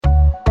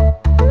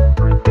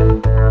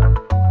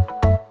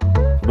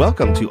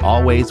Welcome to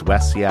Always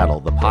West Seattle,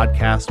 the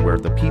podcast where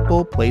the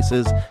people,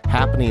 places,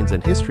 happenings,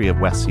 and history of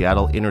West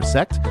Seattle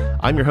intersect.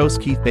 I'm your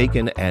host, Keith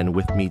Bacon, and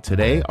with me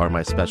today are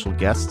my special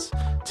guests,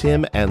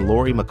 Tim and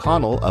Lori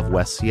McConnell of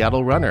West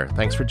Seattle Runner.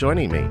 Thanks for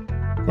joining me.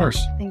 Of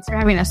course. Thanks for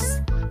having us.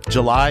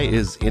 July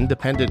is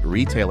Independent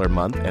Retailer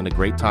Month and a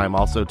great time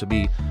also to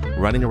be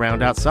running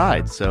around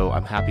outside. So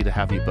I'm happy to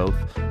have you both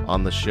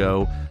on the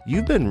show.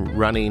 You've been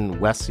running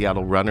West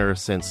Seattle Runner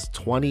since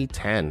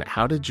 2010.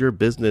 How did your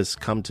business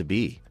come to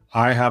be?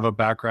 I have a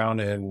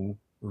background in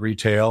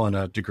retail and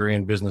a degree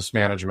in business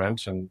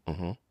management, and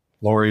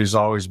Lori's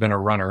always been a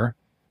runner,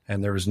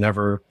 and there's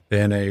never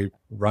been a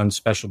run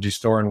specialty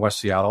store in West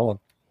Seattle.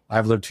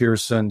 I've lived here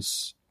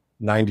since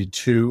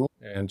 92,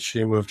 and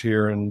she moved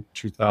here in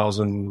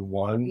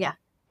 2001. Yeah.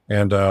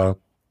 And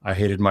I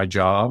hated my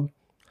job,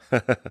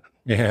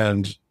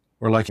 and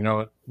we're like, you know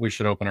what, we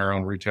should open our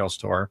own retail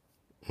store,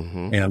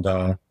 and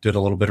did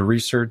a little bit of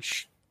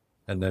research,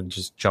 and then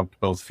just jumped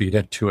both feet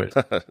into it.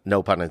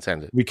 No pun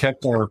intended. We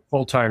kept our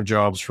full-time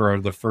jobs for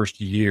the first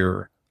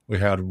year. We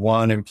had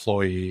one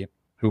employee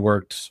who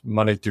worked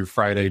Monday through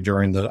Friday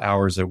during the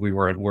hours that we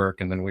were at work,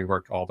 and then we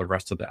worked all the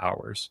rest of the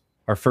hours.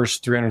 Our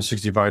first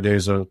 365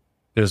 days of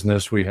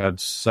business, we had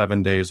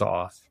 7 days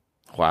off.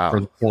 Wow. For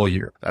the full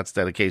year. That's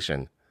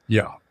dedication.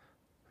 Yeah.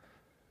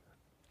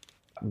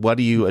 What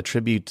do you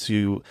attribute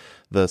to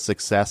the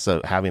success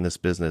of having this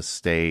business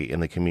stay in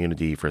the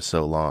community for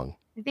so long?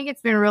 I think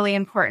it's been really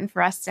important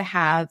for us to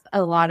have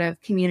a lot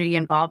of community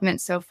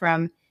involvement. So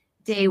from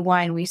day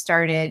one, we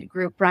started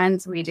group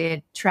runs. We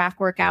did track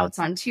workouts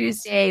on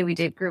Tuesday. We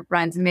did group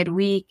runs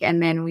midweek.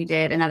 And then we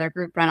did another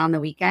group run on the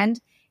weekend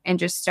and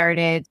just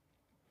started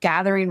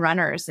gathering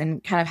runners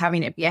and kind of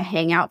having it be a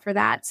hangout for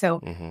that.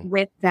 So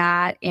with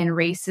that and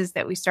races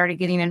that we started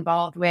getting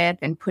involved with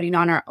and putting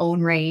on our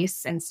own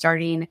race and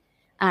starting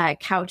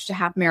Couch to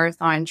Half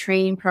Marathon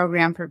training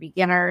program for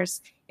beginners,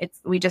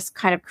 we just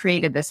kind of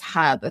created this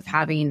hub of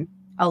having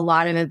a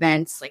lot of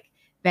events, like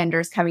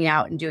vendors coming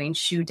out and doing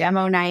shoe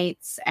demo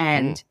nights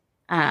and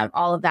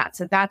all of that.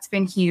 So that's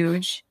been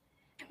huge.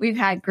 We've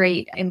had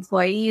great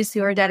employees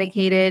who are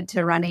dedicated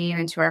to running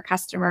and to our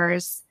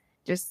customers,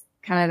 just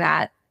kind of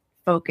that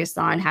focus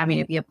on having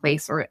it be a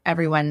place where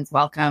everyone's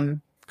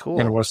welcome. Cool.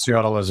 And West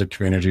Seattle as a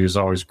community is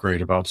always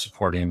great about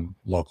supporting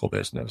local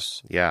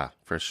business. Yeah,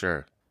 for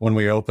sure. When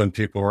we opened,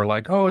 people were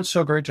like, oh, it's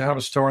so great to have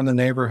a store in the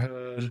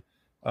neighborhood.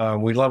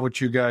 We love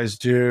what you guys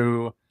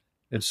do.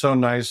 It's so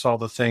nice, all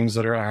the things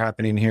that are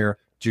happening here.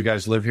 Do you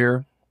guys live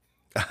here?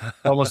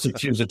 Almost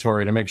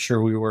accusatory to make sure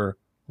we were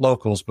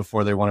locals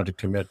before they wanted to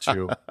commit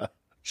to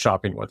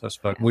shopping with us.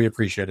 But we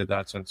appreciated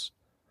that since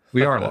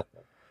we are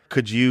local.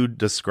 Could you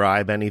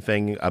describe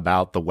anything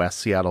about the West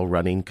Seattle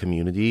running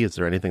community? Is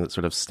there anything that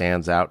sort of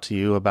stands out to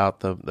you about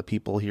the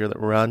people here that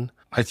run?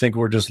 I think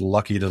we're just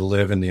lucky to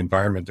live in the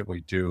environment that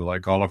we do.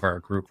 Like all of our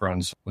group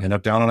runs, we end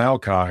up down on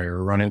Alki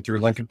or running through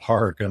Lincoln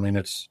Park. I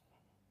mean,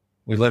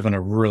 we live in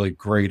a really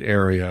great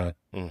area.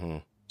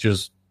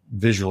 Just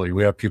visually,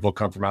 we have people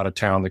come from out of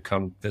town that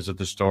come visit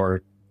the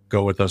store,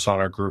 go with us on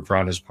our group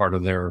run as part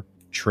of their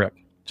trip,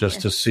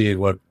 just to see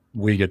what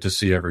we get to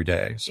see every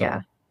day. So.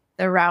 Yeah.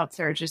 The routes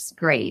are just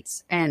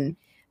great. And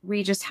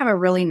we just have a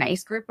really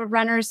nice group of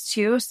runners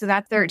too. So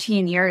that's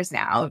 13 years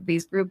now of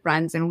these group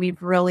runs. And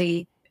we've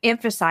really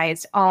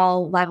emphasized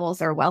all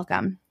levels are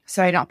welcome.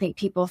 So I don't think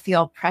people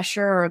feel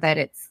pressure or that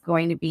it's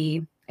going to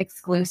be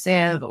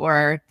exclusive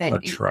or that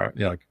you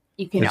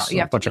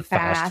have to be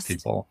fast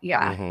people.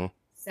 Yeah.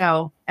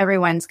 So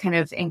everyone's kind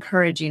of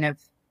encouraging of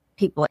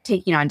people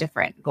taking on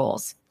different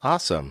goals.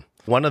 Awesome.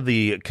 One of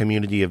the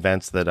community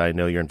events that I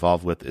know you're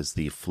involved with is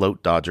the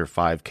Float Dodger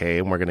 5K,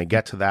 and we're going to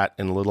get to that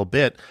in a little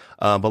bit.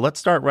 But let's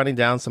start running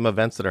down some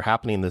events that are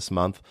happening this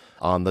month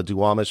on the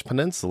Duwamish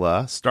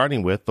Peninsula,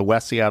 starting with the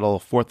West Seattle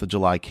 4th of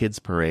July Kids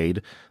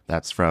Parade.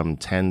 That's from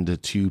 10 to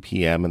 2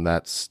 p.m., and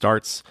that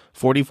starts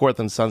 44th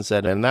and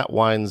Sunset, and that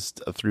winds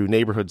through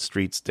neighborhood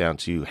streets down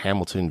to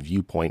Hamilton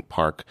Viewpoint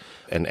Park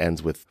and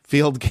ends with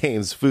field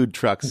games, food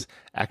trucks,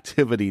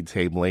 activity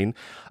tabling.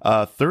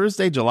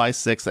 Thursday, July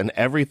 6th, and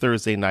every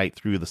Thursday night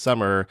through the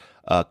summer,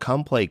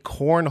 come play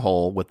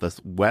cornhole with the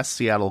West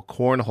Seattle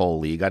Cornhole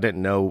League. I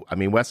didn't know. I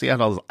mean, West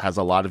Seattle has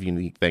a lot of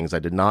unique things. I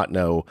did not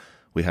know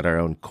we had our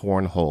own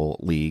cornhole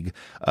league.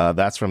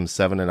 That's from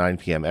 7 to 9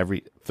 p.m.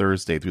 every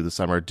Thursday through the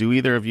summer. Do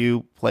either of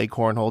you play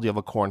cornhole? Do you have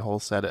a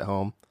cornhole set at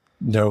home?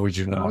 No, we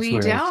do not. We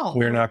don't.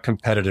 We're not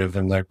competitive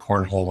in the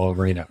cornhole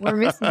arena. We're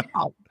missing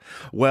out.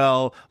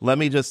 Well, let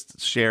me just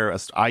share.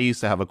 I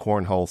used to have a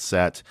cornhole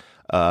set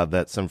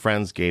that some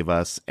friends gave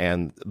us,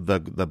 and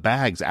the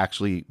bags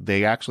actually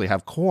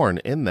have corn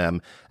in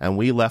them, and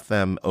we left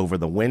them over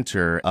the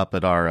winter up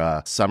at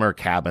our summer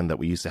cabin that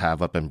we used to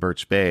have up in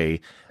Birch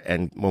Bay.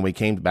 And when we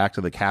came back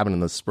to the cabin in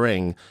the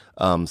spring,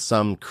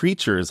 some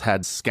creatures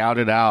had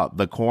scouted out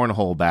the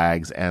cornhole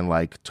bags and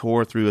like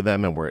tore through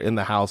them and were in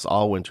the house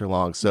all winter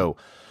long. So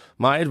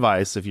my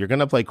advice, if you're going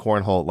to play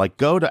cornhole, like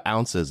go to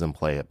Ounces and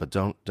play it, but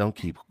don't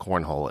keep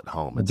cornhole at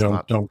home. It's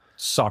don't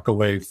sock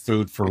away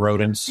food for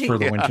rodents for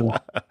the winter.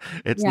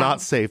 It's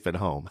not safe at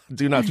home.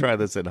 Do not try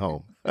this at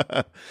home.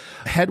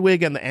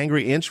 Hedwig and the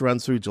Angry Inch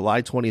runs through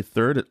July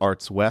 23rd at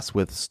Arts West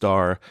with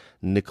star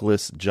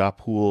Nicholas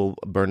Japoul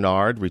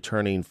Bernard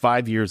returning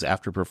 5 years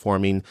after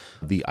performing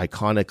the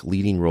iconic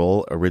leading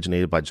role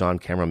originated by John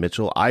Cameron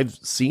Mitchell. I've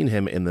seen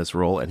him in this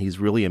role, and he's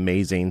really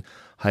amazing.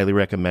 Highly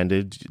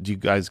recommended. Do you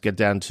guys get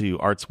down to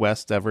Arts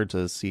West ever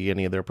to see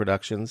any of their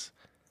productions?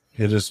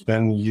 It has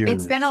been years.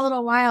 It's been a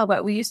little while,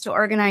 but we used to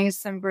organize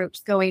some groups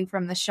going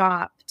from the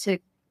shop to,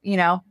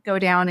 go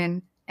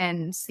down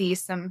and see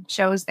some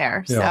shows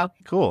there. Yeah. So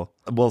Cool.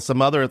 Well,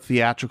 some other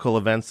theatrical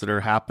events that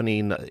are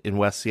happening in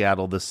West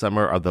Seattle this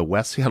summer are the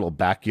West Seattle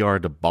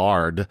Backyard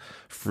Bard,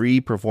 free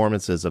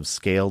performances of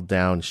scaled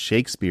down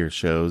Shakespeare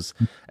shows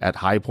at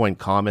High Point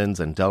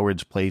Commons and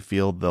Delridge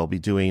Playfield. They'll be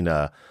doing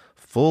a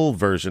full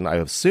version, I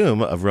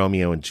assume, of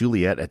Romeo and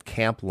Juliet at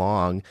Camp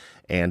Long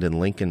and in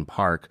Lincoln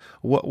Park.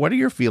 What are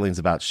your feelings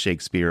about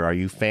Shakespeare? Are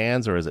you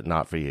fans or is it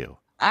not for you?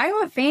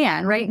 I'm a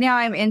fan. Right now,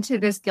 I'm into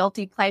this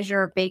Guilty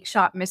Pleasure Bake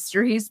Shop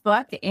Mysteries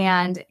book,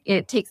 and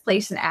it takes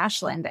place in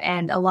Ashland,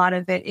 and a lot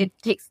of it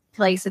takes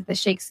place at the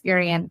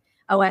Shakespearean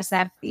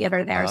OSF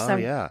Theater there. Oh, so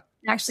yeah.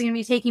 I'm actually going to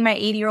be taking my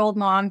 80-year-old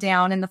mom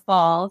down in the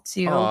fall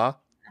to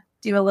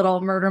do a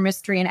little murder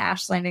mystery in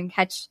Ashland and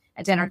catch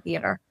a dinner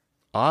theater.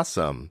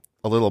 Awesome.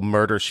 A little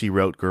Murder, She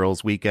Wrote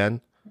girls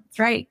weekend. That's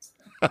right.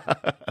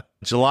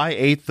 July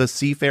 8th, the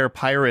Seafair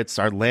Pirates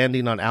are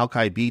landing on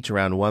Alki Beach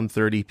around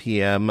 1:30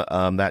 p.m.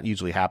 That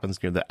usually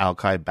happens near the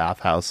Alki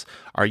Bathhouse.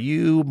 Are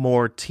you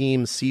more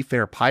team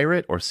Seafair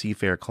Pirate or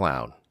Seafair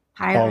Clown?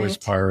 Pirate. Always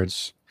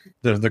pirates.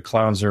 The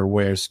clowns are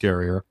way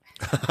scarier.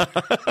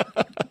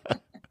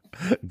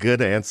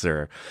 Good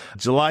answer.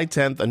 July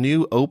 10th, a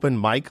new open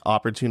mic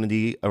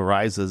opportunity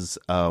arises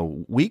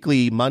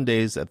weekly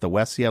Mondays at the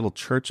West Seattle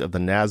Church of the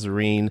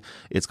Nazarene.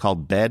 It's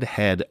called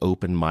Bedhead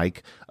Open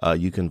Mic.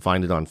 You can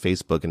find it on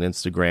Facebook and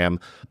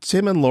Instagram.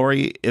 Tim and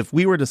Lori, if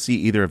we were to see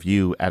either of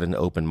you at an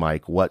open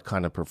mic, what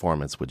kind of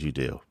performance would you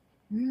do?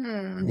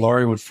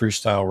 Lori would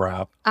freestyle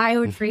rap. I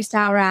would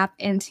freestyle rap,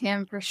 and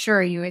Tim, for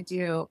sure, you would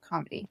do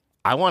comedy.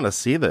 I want to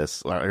see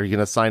this. Are you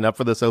going to sign up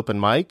for this open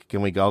mic?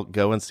 Can we go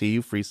and see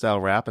you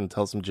freestyle rap and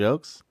tell some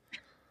jokes?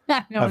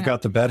 I've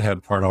got the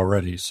bedhead part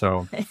already,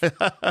 so.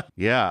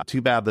 Yeah.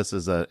 Too bad this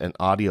is an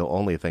audio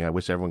only thing. I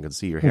wish everyone could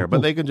see your hair,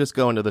 but they can just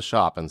go into the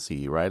shop and see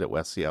you, right? At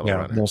West Seattle. Yeah,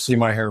 Runner. they'll see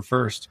my hair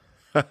first.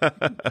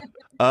 July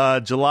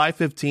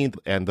 15th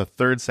and the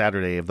third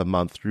Saturday of the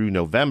month through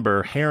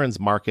November, Heron's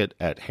Market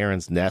at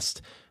Heron's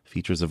Nest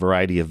features a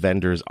variety of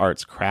vendors,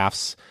 arts,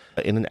 crafts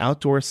in an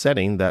outdoor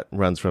setting that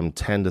runs from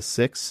 10 to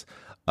 6.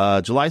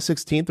 July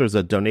 16th, there's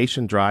a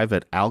donation drive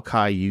at Alki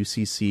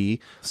UCC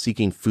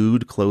seeking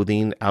food,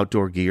 clothing,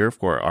 outdoor gear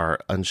for our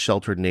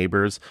unsheltered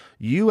neighbors.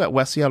 You at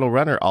West Seattle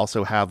Runner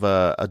also have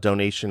a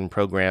donation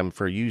program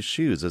for used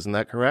shoes. Isn't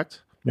that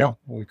correct? Yeah,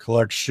 we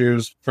collect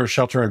shoes for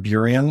Shelter in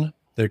Burien.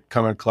 They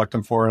come and collect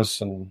them for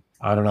us, and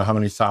I don't know how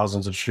many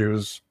thousands of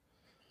shoes.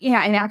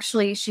 Yeah, and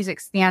actually, she's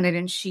expanded,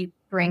 and she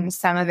brings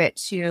some of it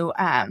to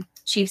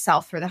Chief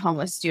Sealth for the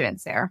homeless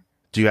students there.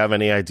 Do you have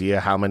any idea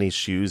how many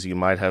shoes you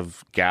might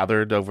have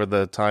gathered over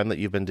the time that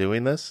you've been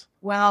doing this?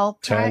 Well,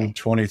 10,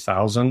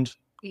 20,000,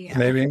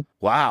 maybe.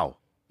 Wow.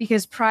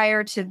 Because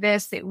prior to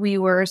this, we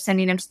were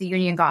sending them to the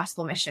Union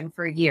Gospel Mission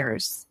for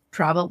years,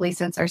 probably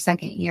since our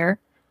second year.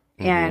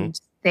 Mm-hmm.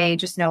 And they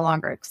just no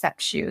longer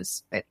accept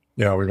shoes. But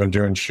Yeah, we've been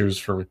doing shoes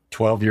for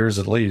 12 years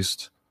at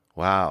least.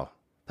 Wow.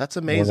 That's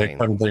amazing.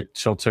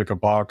 She'll take a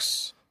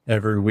box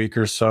every week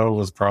or so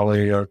with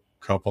probably a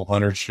couple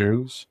hundred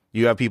shoes.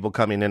 You have people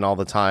coming in all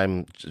the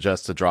time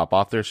just to drop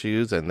off their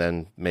shoes and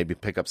then maybe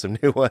pick up some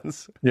new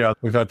ones. Yeah,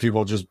 we've had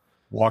people just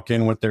walk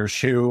in with their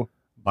shoe,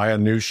 buy a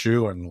new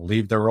shoe, and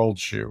leave their old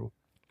shoe.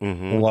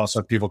 Mm-hmm. We'll also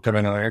have people come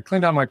in and I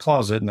cleaned out my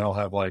closet, and they'll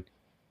have like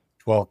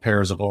 12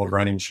 pairs of old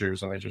running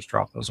shoes, and they just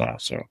drop those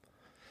off. So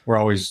we're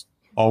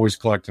always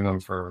collecting them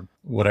for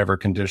whatever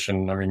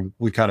condition. I mean,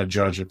 we kind of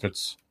judge if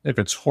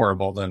it's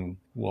horrible, then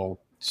we'll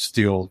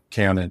still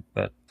can it.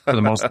 But for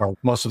the most part,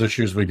 most of the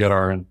shoes we get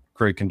are in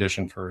great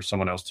condition for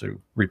someone else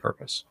to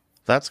repurpose.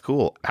 That's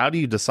cool. How do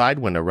you decide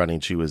when a running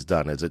shoe is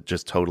done? Is it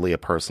just totally a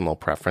personal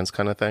preference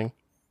kind of thing?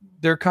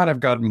 They're kind of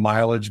got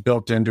mileage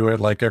built into it.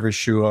 Like every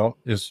shoe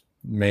is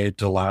made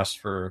to last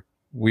for,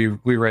 we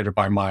rate it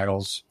by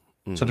miles.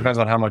 Mm-hmm. So it depends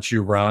on how much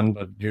you run.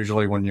 But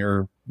usually when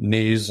your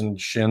knees and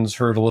shins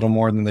hurt a little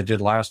more than they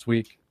did last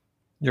week,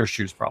 your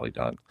shoe's probably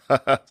done.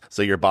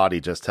 So your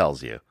body just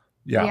tells you.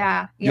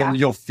 Yeah.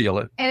 You'll feel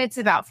it. And it's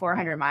about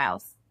 400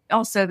 miles.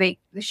 Also, the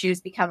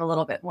shoes become a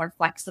little bit more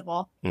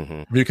flexible.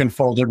 Mm-hmm. If you can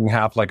fold it in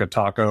half like a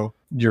taco,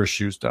 your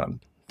shoe's done.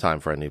 Time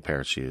for a new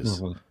pair of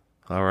shoes.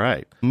 Mm-hmm. All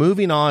right.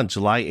 Moving on,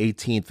 July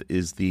 18th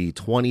is the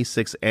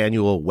 26th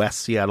annual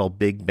West Seattle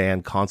Big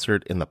Band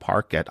Concert in the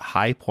Park at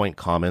High Point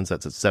Commons.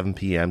 That's at 7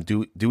 p.m.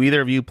 Do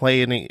either of you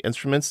play any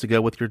instruments to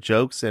go with your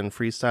jokes and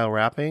freestyle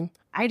rapping?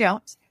 I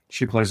don't.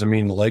 She plays a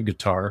mean leg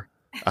guitar.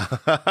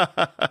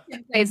 He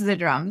plays the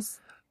drums.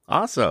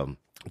 Awesome.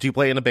 Do you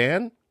play in a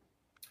band?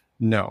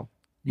 No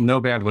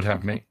band would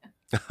have me.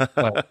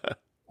 But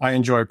I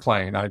enjoy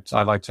playing. I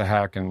like to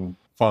hack and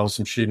follow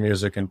some sheet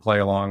music and play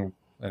along.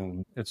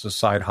 And it's a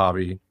side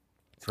hobby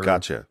for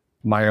Gotcha.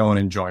 my own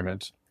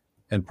enjoyment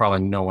and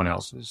probably no one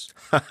else's.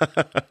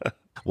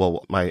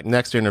 Well, my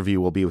next interview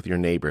will be with your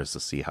neighbors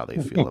to see how they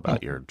feel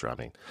about your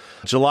drumming.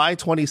 July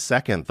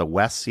 22nd, the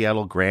West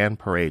Seattle Grand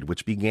Parade,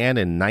 which began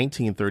in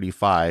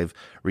 1935,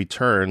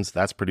 returns.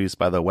 That's produced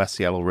by the West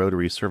Seattle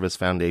Rotary Service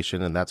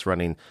Foundation, and that's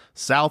running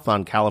south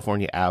on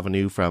California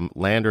Avenue from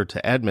Lander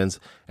to Edmonds,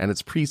 and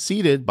it's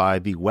preceded by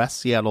the West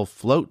Seattle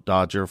Float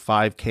Dodger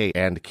 5K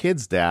and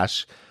Kids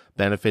Dash,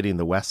 benefiting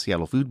the West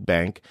Seattle Food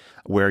Bank,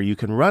 where you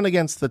can run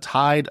against the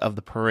tide of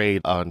the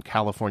parade on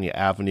California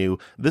Avenue.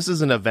 This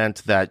is an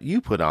event that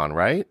you put on,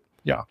 right?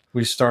 Yeah,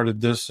 we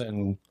started this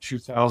in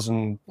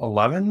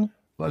 2011.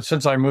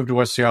 Since I moved to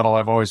West Seattle,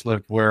 I've always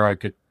lived where I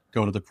could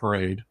go to the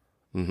parade.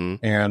 Mm-hmm.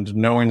 And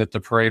knowing that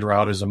the parade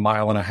route is 1.5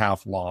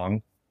 miles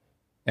long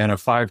and a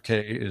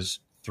 5K is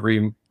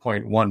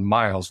 3.1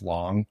 miles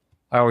long,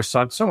 I always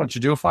thought someone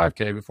should do a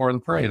 5K before the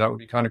parade. That would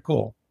be kind of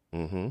cool.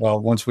 Mm-hmm. Well,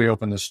 once we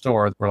opened the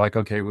store, we're like,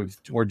 okay,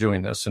 we're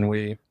doing this. And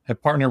we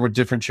have partnered with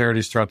different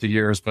charities throughout the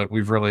years, but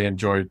we've really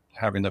enjoyed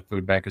having the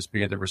food bank as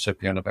being the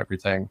recipient of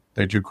everything.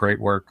 They do great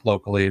work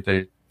locally.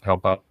 They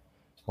help out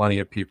plenty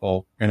of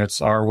people. And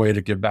it's our way to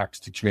give back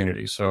to the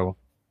community. So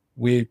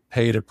we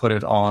pay to put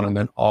it on, and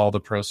then all the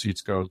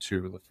proceeds go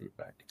to the food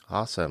bank.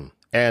 Awesome.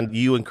 And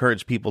you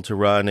encourage people to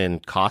run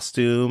in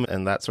costume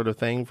and that sort of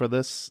thing for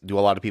this? Do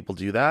a lot of people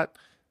do that?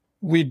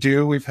 We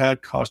do. We've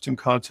had costume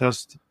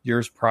contests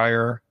years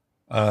prior.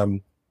 I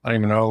don't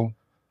even know.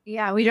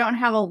 Yeah, we don't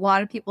have a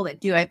lot of people that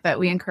do it, but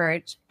we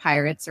encourage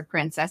pirates or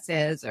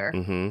princesses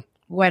or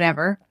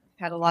whatever.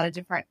 We've had a lot of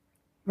different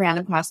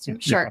random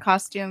costumes, short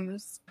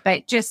costumes,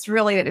 but just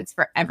really that it's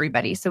for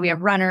everybody. So we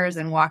have runners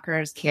and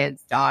walkers,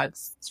 kids,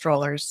 dogs,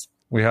 strollers.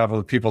 We have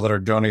the people that are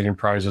donating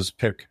prizes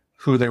pick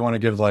who they want to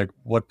give, like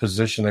what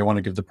position they want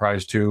to give the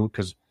prize to,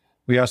 because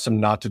we ask them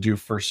not to do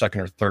first,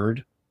 second, or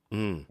third.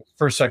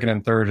 First, second,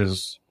 and third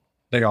is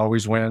they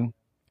always win.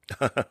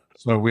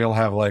 So we'll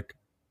have like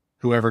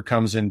whoever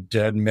comes in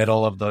dead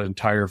middle of the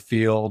entire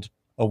field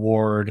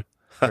award.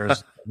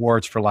 There's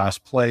awards for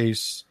last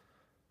place.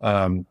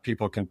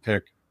 People can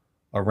pick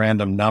a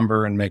random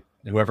number and make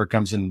whoever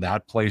comes in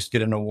that place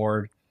get an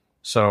award.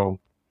 So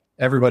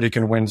everybody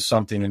can win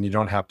something and you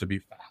don't have to be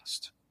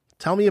fast.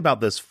 Tell me about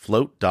this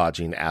float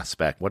dodging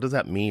aspect. What does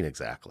that mean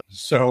exactly?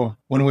 So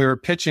when we were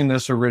pitching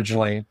this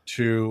originally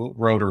to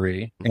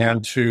Rotary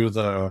and to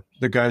the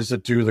guys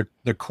that do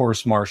the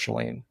course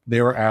marshaling,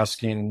 they were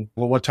asking,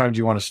 well, what time do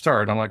you want to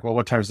start? I'm like, well,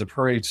 what time does the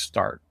parade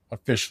start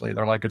officially?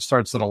 They're like, it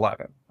starts at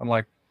 11. I'm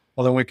like,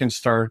 well, then we can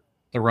start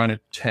the run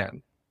at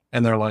 10.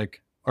 And they're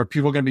like, are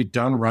people going to be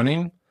done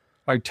running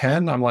by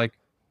 10? I'm like,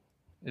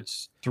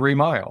 it's 3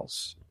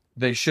 miles.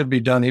 They should be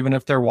done. Even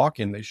if they're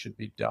walking, they should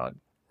be done.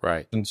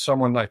 Right. And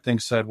someone, I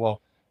think, said, well,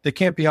 they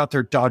can't be out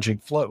there dodging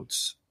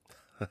floats.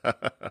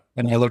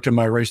 And I looked at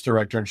my race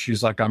director and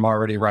she's like, I'm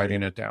already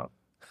writing it down.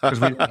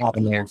 Because we didn't have a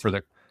name for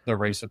the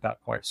race at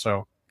that point.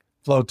 So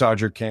float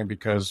dodger came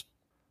because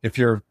if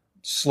you're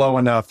slow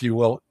enough, you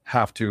will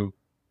have to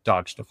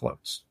dodge the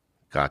floats.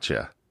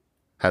 Gotcha.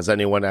 Has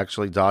anyone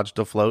actually dodged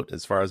a float,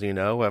 as far as you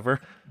know, ever?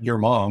 Your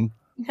mom.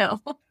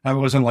 No. I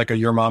wasn't like a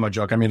your mama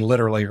joke. I mean,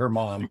 literally, her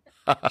mom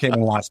came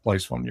in last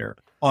place one year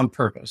on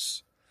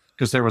purpose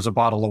because there was a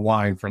bottle of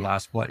wine for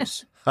last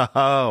place.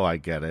 Oh, I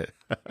get it.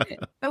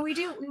 But we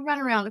run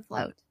around a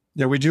float.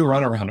 Yeah, we do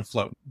run around a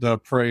float. The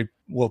parade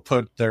will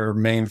put their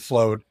main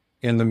float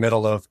in the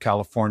middle of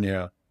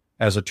California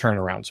as a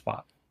turnaround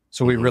spot.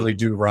 So we really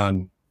do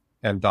run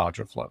and dodge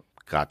a float.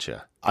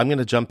 Gotcha. I'm going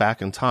to jump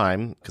back in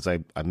time because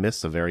I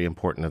missed a very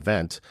important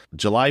event.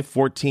 July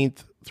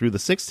 14th through the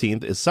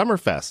 16th is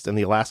Summerfest in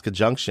the Alaska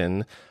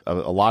Junction. A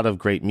lot of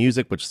great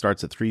music, which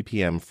starts at 3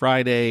 p.m.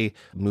 Friday,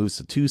 moves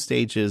to 2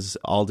 stages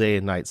all day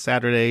and night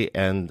Saturday.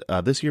 And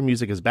this year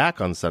music is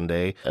back on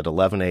Sunday at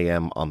 11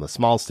 a.m. on the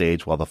small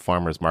stage while the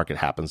farmers market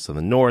happens to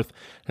the north.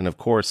 And of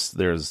course,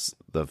 there's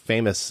the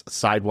famous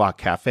sidewalk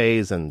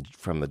cafes and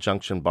from the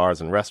junction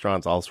bars and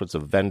restaurants, all sorts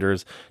of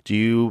vendors. Do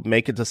you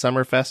make it to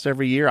Summerfest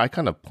every year? I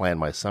kind of plan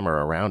my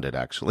summer around it,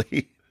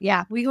 actually.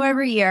 Yeah, we go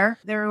every year.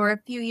 There were a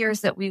few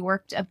years that we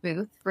worked a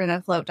booth for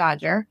the Float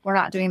Dodger. We're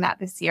not doing that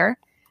this year,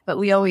 but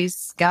we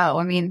always go.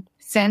 I mean,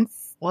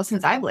 since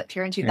I've lived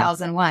here in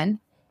 2001,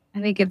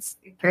 I think it's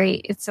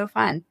great. It's so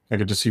fun. I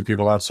get to see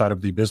people outside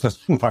of the business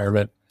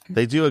environment.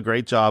 They do a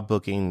great job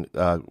booking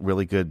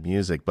really good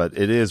music, but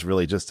it is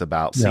really just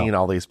about seeing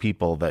all these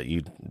people that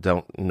you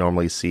don't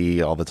normally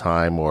see all the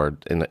time or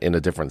in a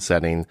different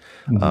setting.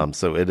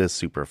 So it is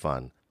super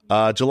fun.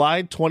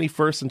 July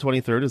 21st and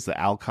 23rd is the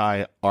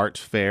Alki Art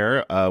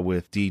Fair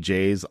with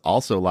DJs,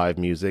 also live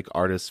music,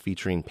 artists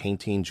featuring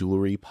painting,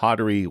 jewelry,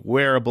 pottery,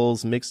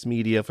 wearables, mixed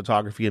media,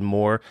 photography, and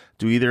more.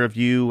 Do either of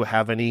you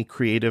have any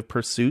creative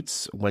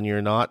pursuits when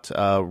you're not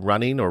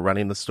running or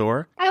running the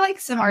store? I like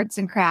some arts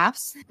and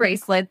crafts,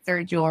 bracelets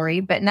or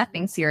jewelry, but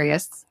nothing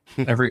serious.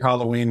 Every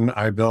Halloween,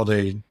 I build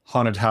a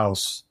haunted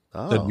house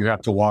that you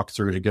have to walk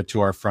through to get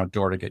to our front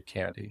door to get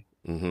candy.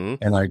 Mm-hmm.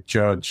 And I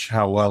judge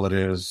how well it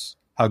is,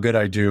 how good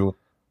I do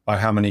by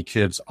how many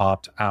kids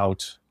opt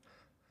out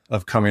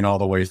of coming all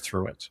the way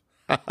through it.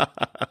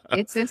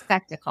 It's a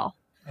spectacle.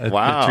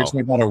 Wow. It takes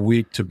me about a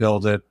week to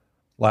build it.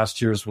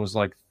 Last year's was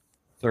like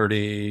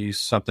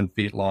 30-something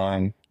feet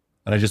long.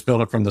 And I just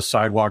built it from the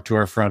sidewalk to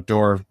our front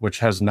door, which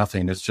has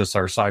nothing. It's just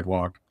our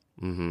sidewalk.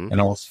 Mm-hmm.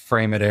 And I'll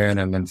frame it in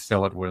and then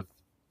fill it with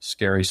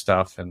scary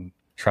stuff and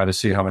try to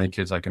see how many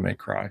kids I can make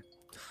cry.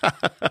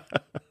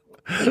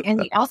 And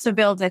we also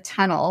build a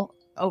tunnel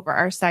over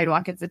our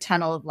sidewalk. It's a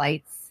tunnel of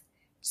lights.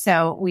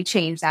 So we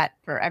change that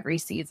for every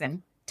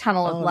season.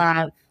 Tunnel of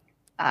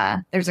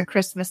love. There's a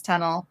Christmas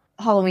tunnel,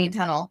 Halloween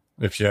tunnel.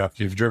 If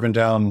you've driven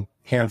down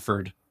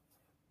Hanford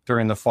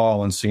during the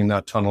fall and seen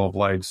that tunnel of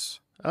lights.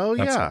 Oh,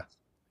 yeah.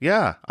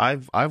 Yeah,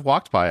 I've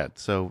walked by it,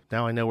 so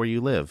now I know where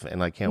you live,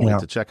 and I can't wait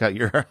to check out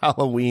your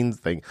Halloween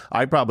thing.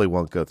 I probably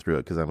won't go through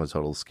it because I'm a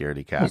total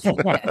scaredy cat.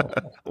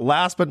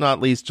 Last but not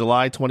least,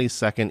 July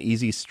 22nd,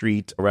 Easy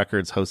Street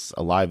Records hosts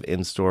a live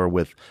in-store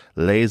with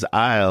Les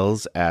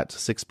Isles at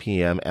 6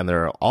 p.m., and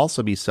they'll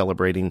also be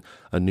celebrating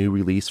a new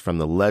release from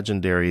the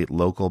legendary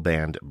local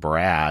band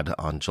Brad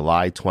on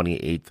July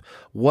 28th.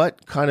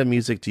 What kind of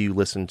music do you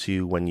listen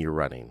to when you're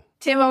running?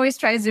 Tim always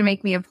tries to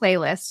make me a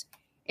playlist.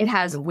 It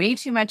has way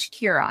too much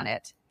Cure on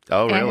it.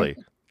 Oh, really?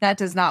 That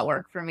does not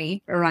work for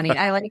me for running.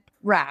 I like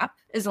rap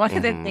is one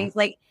of the things,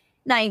 like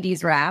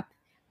 90s rap,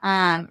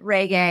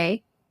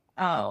 reggae,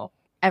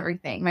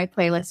 everything. My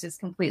playlist is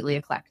completely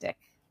eclectic.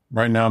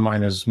 Right now,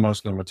 mine is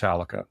mostly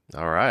Metallica.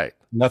 All right.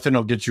 Nothing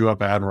will get you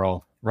up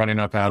Admiral, running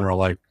up Admiral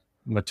like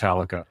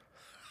Metallica.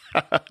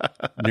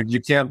 You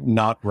can't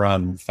not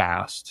run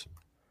fast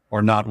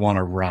or not want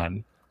to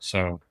run.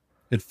 So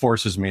it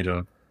forces me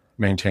to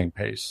maintain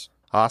pace.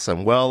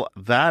 Awesome. Well,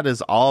 that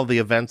is all the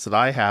events that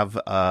I have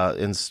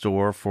in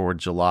store for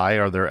July.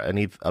 Are there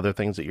any other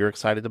things that you're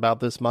excited about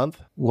this month?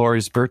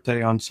 Lori's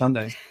birthday on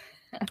Sunday.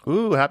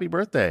 Ooh, happy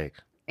birthday.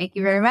 Thank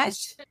you very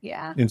much.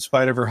 Yeah. In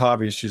spite of her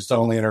hobbies, she's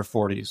only in her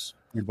 40s.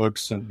 Her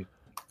books and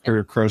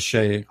her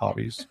crochet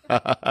hobbies.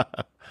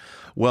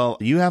 Well,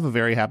 you have a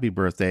very happy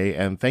birthday,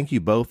 and thank you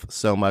both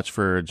so much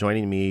for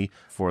joining me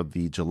for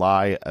the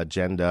July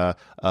agenda.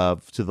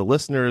 To the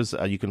listeners,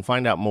 you can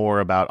find out more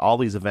about all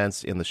these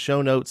events in the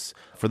show notes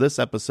for this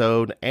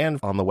episode and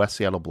on the West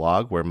Seattle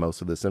blog, where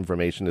most of this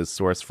information is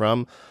sourced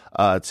from.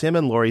 Tim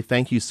and Lori,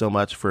 thank you so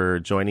much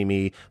for joining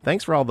me.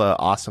 Thanks for all the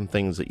awesome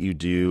things that you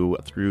do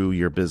through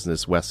your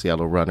business, West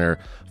Seattle Runner,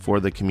 for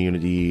the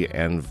community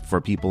and for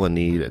people in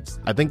need.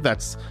 I think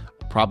that's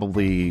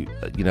probably,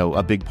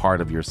 a big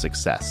part of your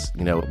success,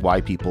 why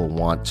people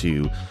want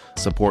to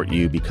support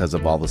you because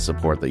of all the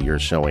support that you're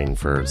showing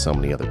for so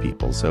many other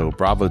people. So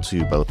bravo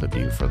to both of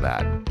you for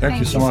that. Thank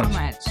you so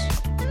much.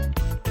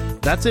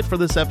 That's it for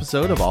this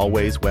episode of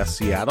Always West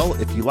Seattle.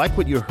 If you like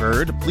what you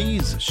heard,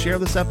 please share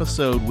this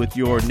episode with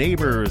your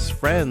neighbors,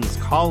 friends,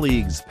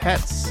 colleagues,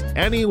 pets,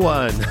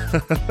 anyone.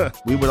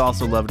 We would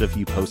also love it if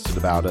you posted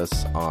about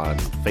us on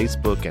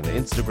Facebook and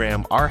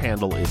Instagram. Our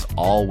handle is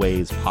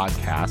Always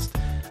Podcast.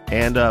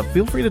 And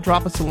feel free to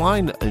drop us a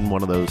line in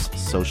one of those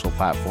social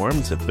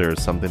platforms if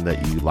there's something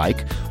that you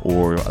like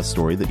or a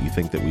story that you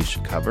think that we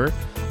should cover.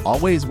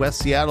 Always West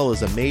Seattle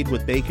is a Made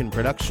with Bacon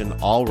production,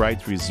 all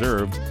rights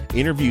reserved.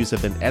 Interviews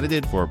have been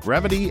edited for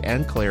brevity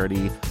and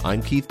clarity.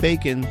 I'm Keith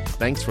Bacon.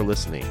 Thanks for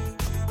listening.